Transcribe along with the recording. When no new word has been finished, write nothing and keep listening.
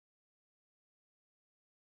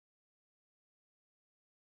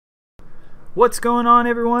What's going on,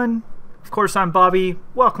 everyone? Of course, I'm Bobby.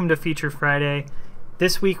 Welcome to Feature Friday.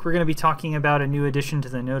 This week we're going to be talking about a new addition to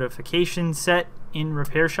the notification set in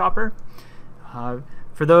Repair Shopper.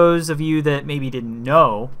 For those of you that maybe didn't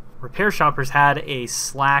know, Repair Shopper's had a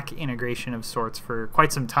Slack integration of sorts for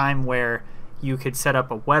quite some time where you could set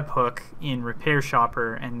up a webhook in Repair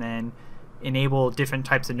Shopper and then enable different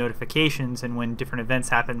types of notifications, and when different events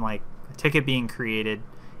happen, like a ticket being created,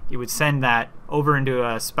 it would send that over into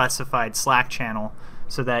a specified Slack channel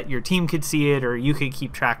so that your team could see it, or you could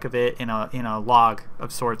keep track of it in a log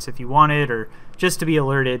of sorts if you wanted, or just to be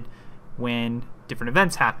alerted when different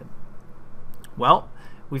events happen. Well,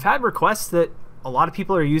 we've had requests that a lot of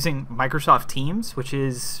people are using Microsoft Teams, which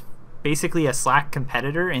is basically a Slack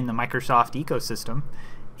competitor in the Microsoft ecosystem,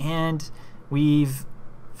 and we've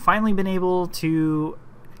finally been able to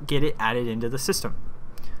get it added into the system.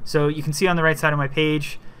 So you can see on the right side of my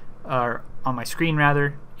page, or on my screen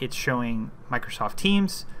rather, it's showing Microsoft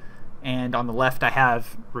Teams, and on the left I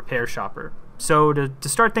have Repair Shopper. So to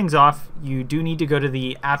start things off, you do need to go to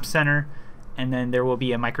the App Center, and then there will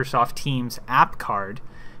be a Microsoft Teams app card,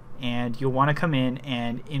 and you'll want to come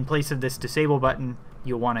in place of this disable button,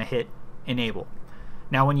 you'll want to hit enable.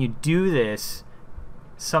 Now when you do this,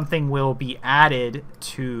 something will be added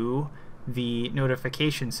to the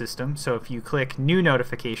notification system. So if you click new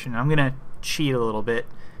notification, I'm gonna cheat a little bit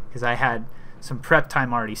because I had some prep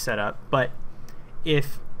time already set up, but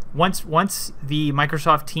if once the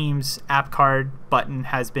Microsoft Teams app card button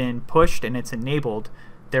has been pushed and it's enabled,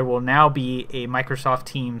 there will now be a Microsoft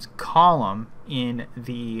Teams column in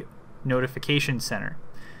the notification center.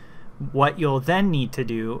 What you'll then need to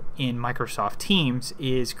do in Microsoft Teams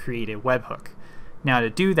is create a webhook. Now to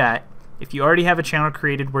do that, if you already have a channel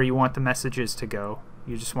created where you want the messages to go,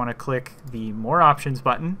 you just want to click the More Options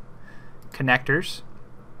button, Connectors,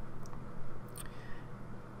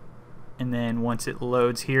 and then once it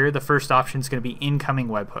loads here, the first option is going to be Incoming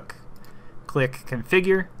Webhook. Click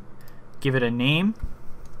Configure, give it a name,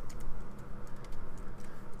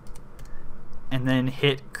 and then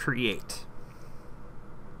hit Create.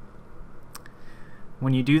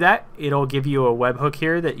 When you do that, it'll give you a webhook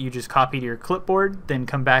here that you just copy to your clipboard, then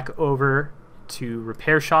come back over to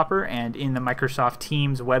Repair Shopper, and in the Microsoft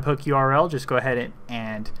Teams webhook URL, just go ahead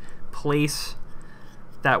and place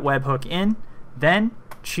that webhook in. Then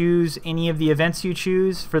choose any of the events you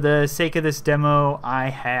choose. For the sake of this demo, I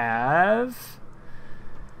have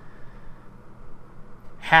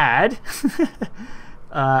had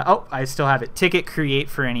oh, I still have it, Ticket Create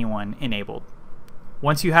for Anyone enabled.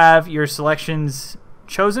 Once you have your selections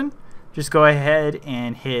chosen, just go ahead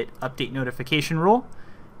and hit Update Notification Rule,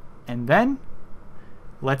 and then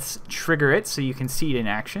let's trigger it so you can see it in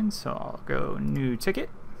action. So I'll go New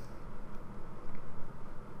Ticket.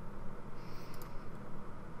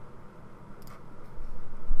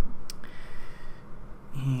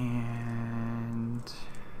 And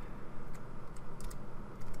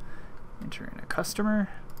enter in a customer.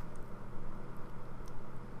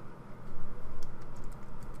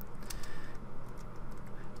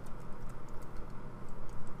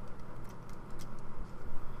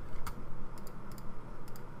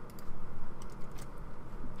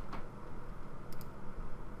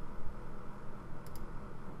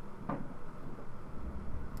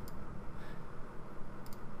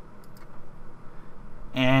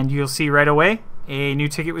 And you'll see right away a new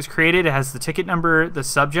ticket was created. It has the ticket number, the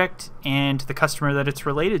subject, and the customer that it's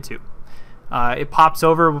related to. It pops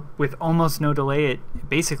over with almost no delay. It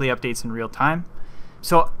basically updates in real time.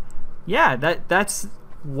 So yeah, that's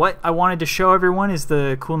what I wanted to show everyone, is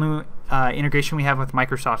the cool new integration we have with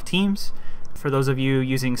Microsoft Teams. For those of you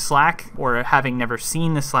using Slack or having never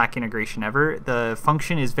seen the Slack integration ever, the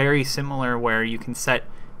function is very similar, where you can set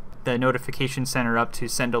the notification center up to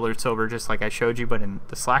send alerts over just like I showed you, but in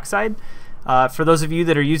the Slack side. For those of you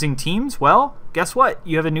that are using Teams, well, guess what?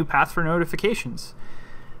 You have a new path for notifications.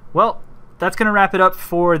 Well, that's going to wrap it up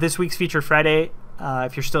for this week's Feature Friday.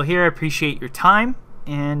 If you're still here, I appreciate your time,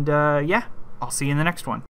 and yeah, I'll see you in the next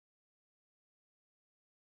one.